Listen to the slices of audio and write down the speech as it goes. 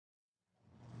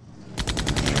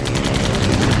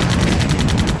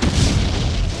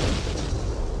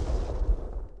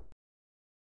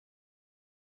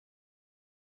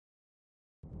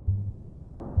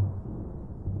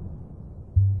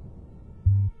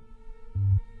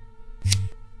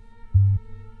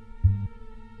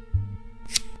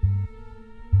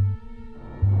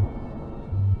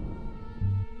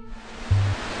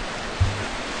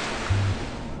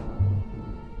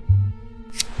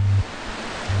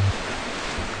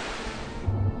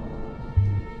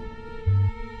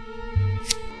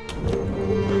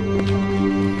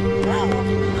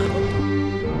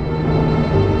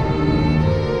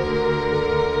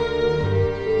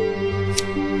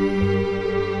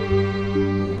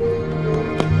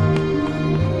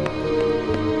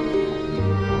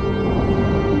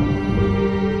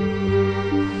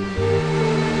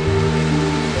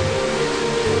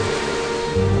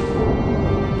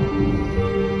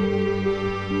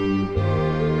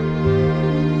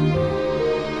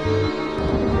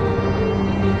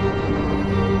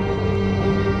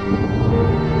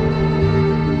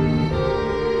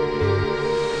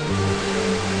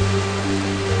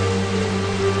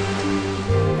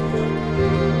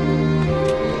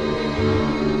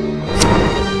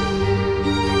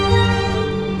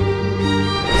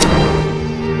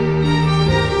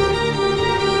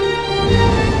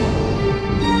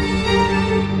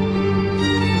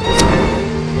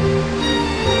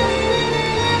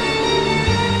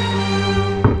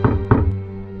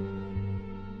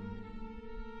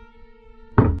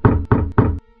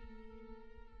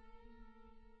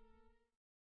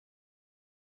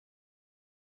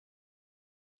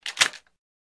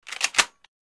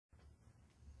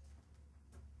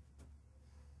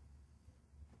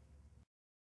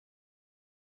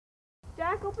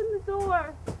Jack, open the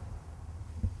door.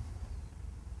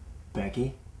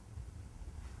 Becky?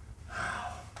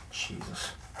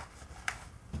 Jesus.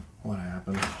 What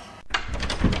happened?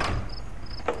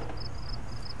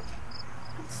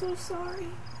 I'm so sorry.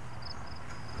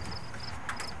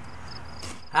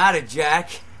 Howdy, Jack.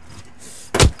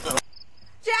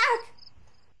 Jack!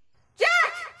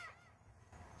 Jack!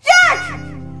 Jack!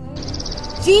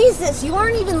 Jesus, you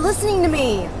aren't even listening to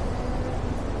me.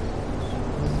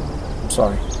 I'm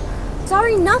sorry.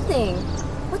 Sorry, nothing.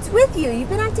 What's with you? You've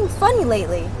been acting funny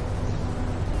lately.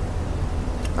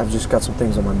 I've just got some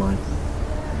things on my mind.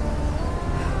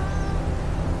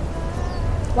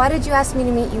 Why did you ask me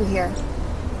to meet you here?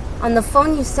 On the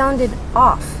phone you sounded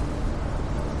off.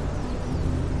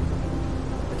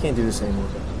 I can't do this anymore.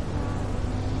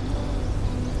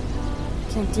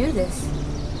 Can't do this.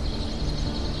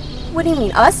 What do you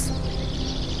mean, us?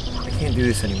 I can't do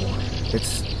this anymore.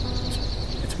 It's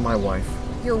my wife.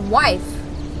 Your wife?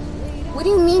 What do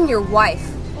you mean, your wife?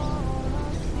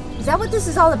 Is that what this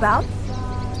is all about?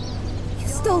 You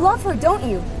still love her, don't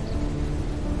you?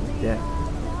 Yeah.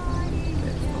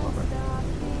 Yeah, I love her.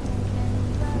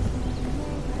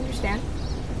 Understand?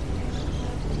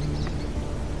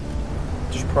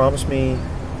 Just promise me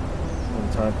when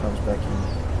the time comes, Becky,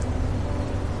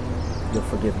 you'll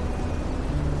forgive me.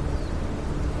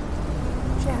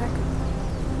 Jack,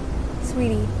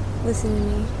 sweetie, listen to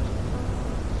me.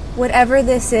 Whatever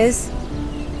this is,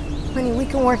 honey, we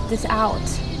can work this out.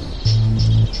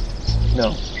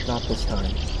 No, not this time.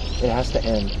 It has to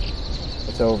end.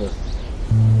 It's over.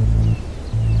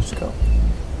 Just go.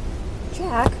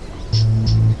 Jack?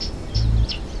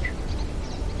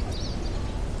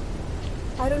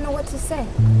 I don't know what to say.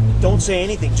 Don't say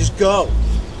anything. Just go.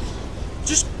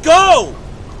 Just go!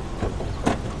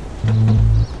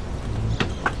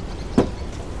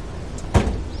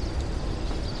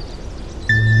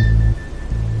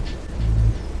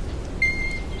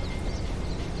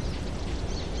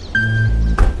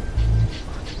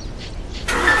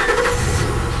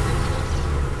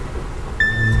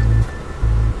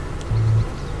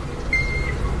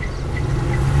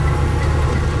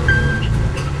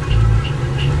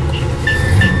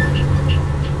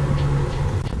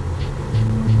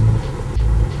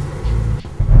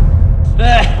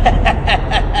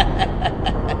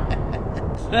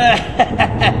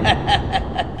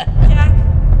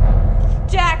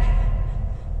 Jack!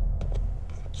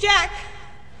 Jack!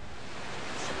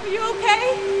 Are you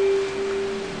okay?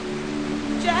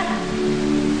 Jack!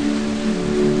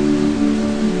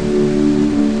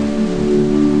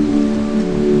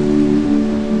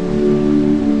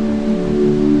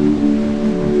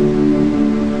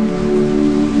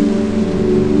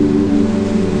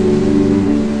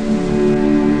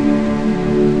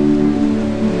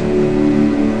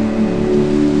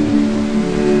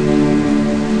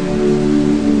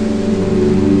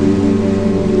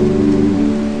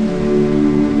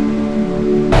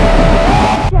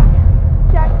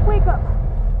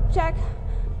 Jack,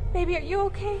 baby, are you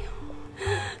okay?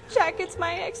 Jack, it's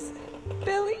my ex,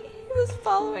 Billy. He was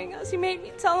following us. He made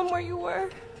me tell him where you were.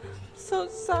 So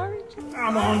sorry.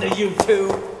 I'm on to you too.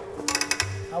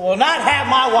 I will not have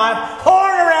my wife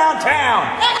whoring around town.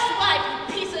 Ex-wife,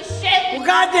 you piece of shit! Well,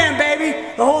 goddamn, baby.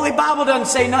 The Holy Bible doesn't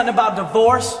say nothing about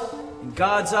divorce. In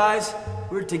God's eyes,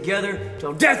 we're together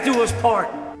till death do us part.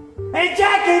 Hey,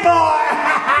 Jackie boy!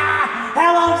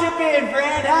 How long's it been,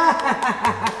 friend,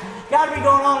 huh? Gotta be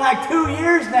going on like 2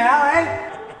 years now, eh?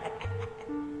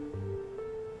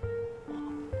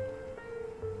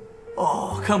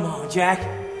 Oh, come on, Jack.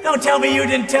 Don't tell me you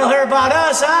didn't tell her about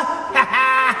us,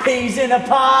 huh? Peas in a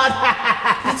pod.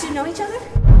 Did you know each other?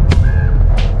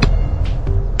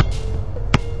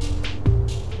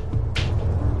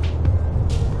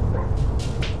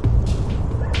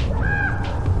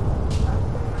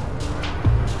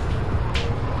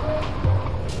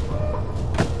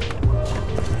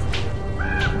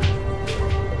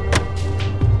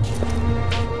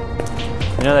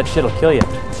 You know that shit'll kill you.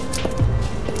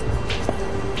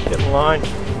 Get in line.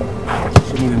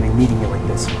 Shouldn't even be meeting you like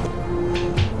this.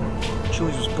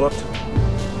 Chili's was booked.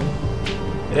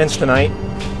 It ends tonight.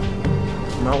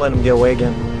 I'm not letting him get away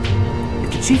again.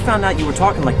 If the chief found out you were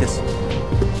talking like this,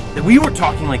 that we were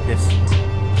talking like this.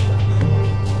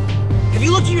 Have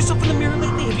you looked at yourself in the mirror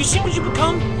lately? Have you seen what you've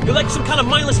become? You're like some kind of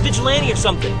mindless vigilante or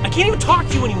something. I can't even talk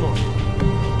to you anymore.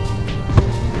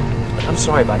 I'm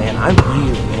sorry about Anna. I'm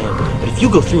really mad. But if you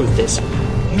go through with this,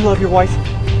 You love your wife?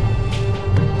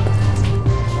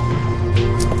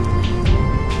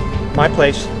 My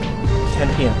place,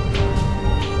 10 p.m.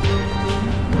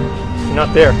 If you're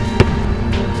not there,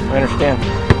 I understand.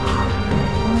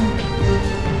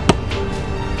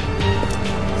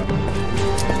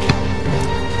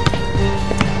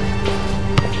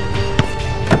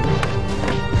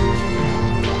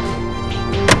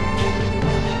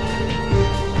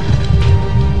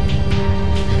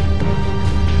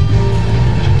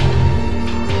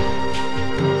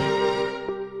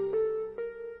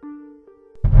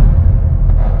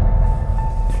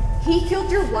 He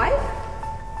killed your wife?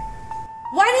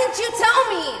 Why didn't you tell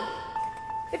me?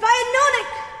 If I had known it...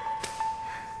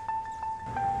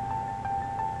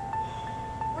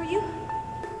 Were you...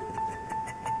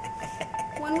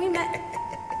 When we met,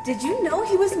 did you know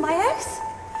he was my ex?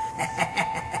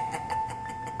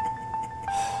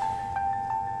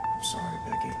 I'm sorry,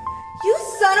 Becky. You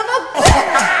son of a bitch!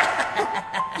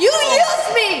 You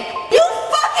used me! You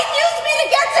fucking used me to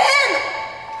get to him!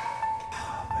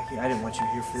 Becky, I didn't want you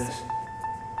here for this.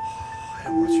 I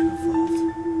didn't want you involved.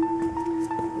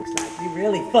 Looks like you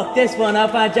really fucked this one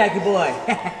up, huh, Jackie boy?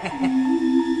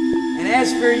 And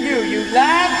as for you, you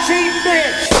lying, cheap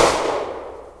bitch!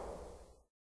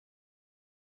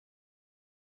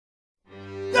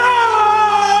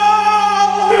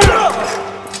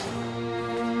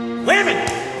 Women!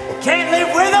 Can't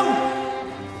live with them?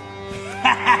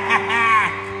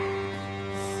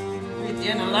 We're at the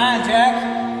end of the line, Jack.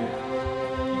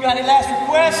 You got any last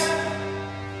requests?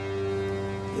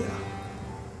 Yeah.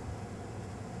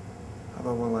 How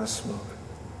about one last smoke?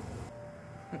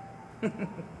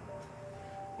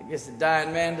 I guess the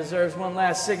dying man deserves one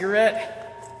last cigarette.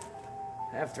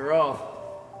 After all,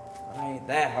 I ain't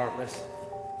that heartless.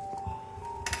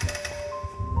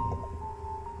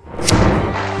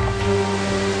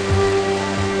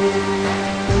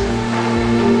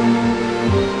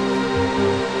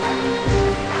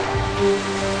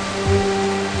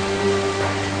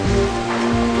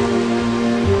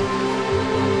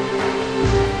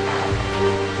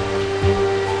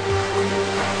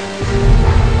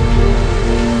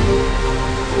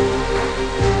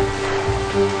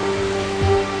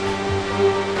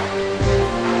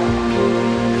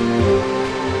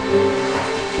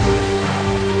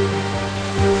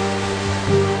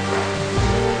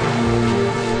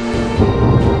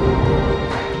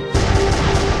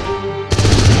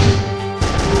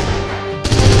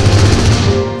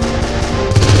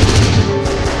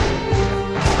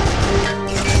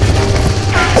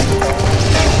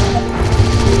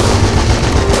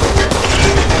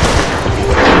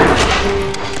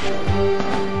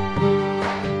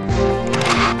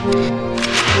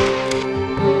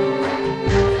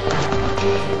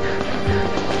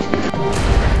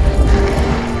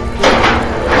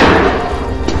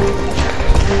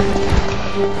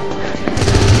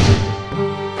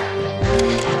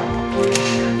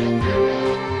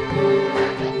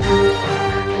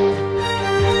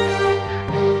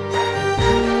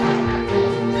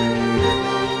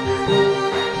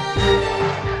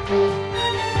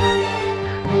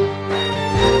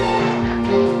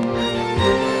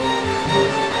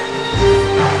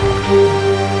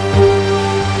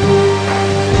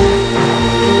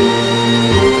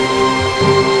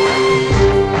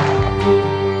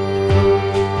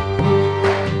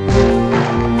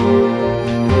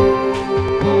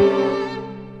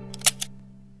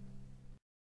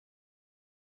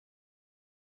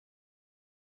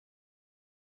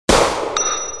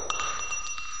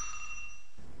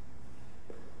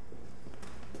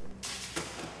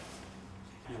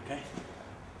 Okay.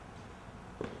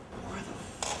 Where the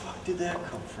fuck did that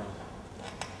come from?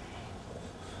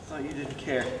 I thought you didn't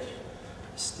care.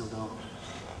 I still don't.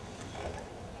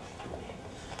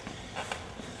 I'm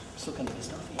still kind of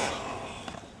pissed off at you.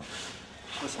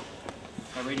 Listen,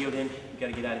 I radioed in. You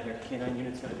gotta get out of here. K9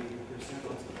 unit's gotta be here pretty soon.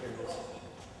 Let's take care of this.